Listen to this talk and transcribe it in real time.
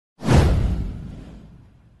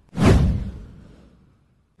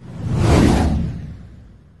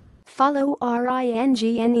Follow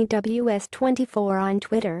RINGNEWS24 on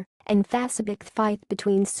Twitter. And Fasabik fight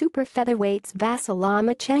between super featherweights Vasyl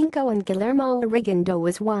Lomachenko and Guillermo Rigondeaux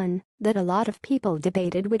was one that a lot of people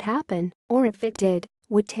debated would happen, or if it did,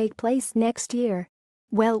 would take place next year.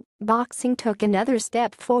 Well, boxing took another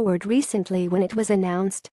step forward recently when it was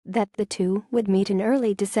announced that the two would meet in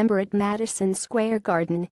early December at Madison Square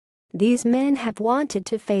Garden. These men have wanted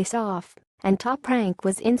to face off, and Top Rank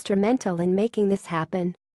was instrumental in making this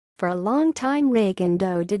happen. For a long time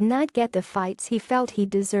Rigondeaux did not get the fights he felt he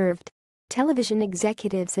deserved. Television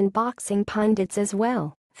executives and boxing pundits as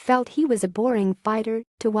well felt he was a boring fighter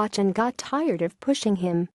to watch and got tired of pushing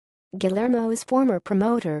him. Guillermo's former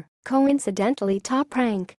promoter, coincidentally Top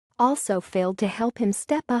Rank, also failed to help him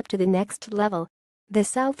step up to the next level. The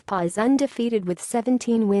southpaw is undefeated with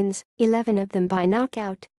 17 wins, 11 of them by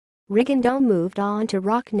knockout. Rigondeaux moved on to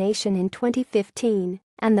Rock Nation in 2015,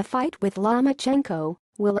 and the fight with Lomachenko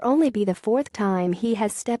will only be the fourth time he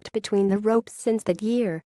has stepped between the ropes since that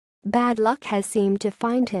year. Bad luck has seemed to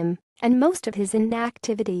find him, and most of his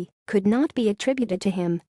inactivity could not be attributed to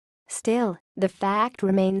him. Still, the fact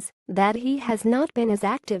remains that he has not been as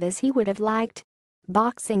active as he would have liked.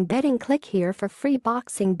 Boxing betting. Click here for free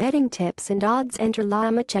boxing betting tips and odds. Enter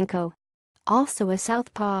Lomachenko. Also a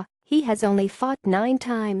southpaw, he has only fought 9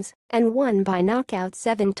 times and won by knockout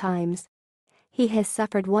 7 times. He has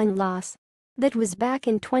suffered one loss. That was back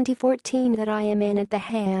in 2014 that I am in at the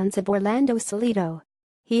hands of Orlando Salido.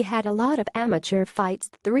 He had a lot of amateur fights,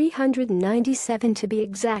 397 to be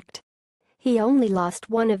exact. He only lost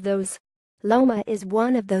one of those. Loma is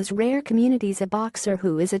one of those rare communities, a boxer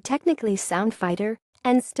who is a technically sound fighter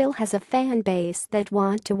and still has a fan base that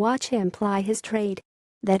want to watch him ply his trade.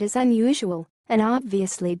 That is unusual and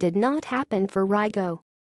obviously did not happen for Rigo.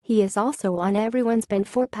 He is also on everyone's bent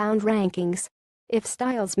 4-pound rankings. If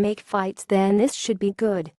styles make fights, then this should be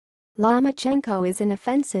good. Lomachenko is an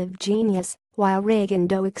offensive genius, while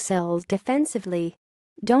Rigondeaux excels defensively.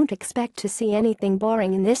 Don't expect to see anything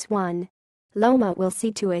boring in this one. Loma will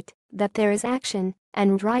see to it that there is action,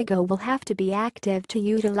 and Rigo will have to be active to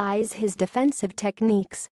utilize his defensive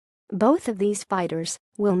techniques. Both of these fighters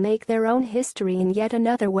will make their own history in yet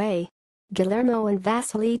another way. Guillermo and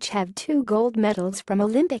Vasyl each have 2 gold medals from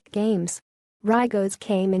Olympic Games. Rigo's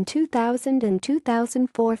came in 2000 and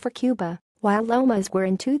 2004 for Cuba, while Loma's were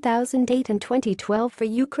in 2008 and 2012 for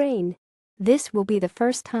Ukraine. This will be the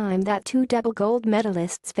first time that 2 double gold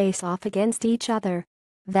medalists face off against each other.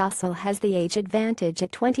 Vasyl has the age advantage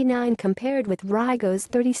at 29 compared with Rigo's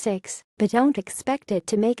 36, but don't expect it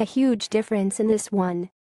to make a huge difference in this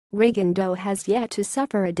one. Rigondeaux has yet to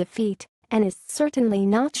suffer a defeat and is certainly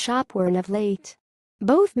not shopworn of late.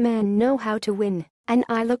 Both men know how to win, and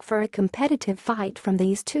I look for a competitive fight from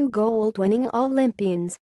these 2 gold-winning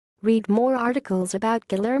Olympians. Read more articles about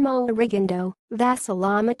Guillermo Rigondeaux, Vasyl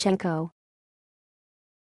Lomachenko,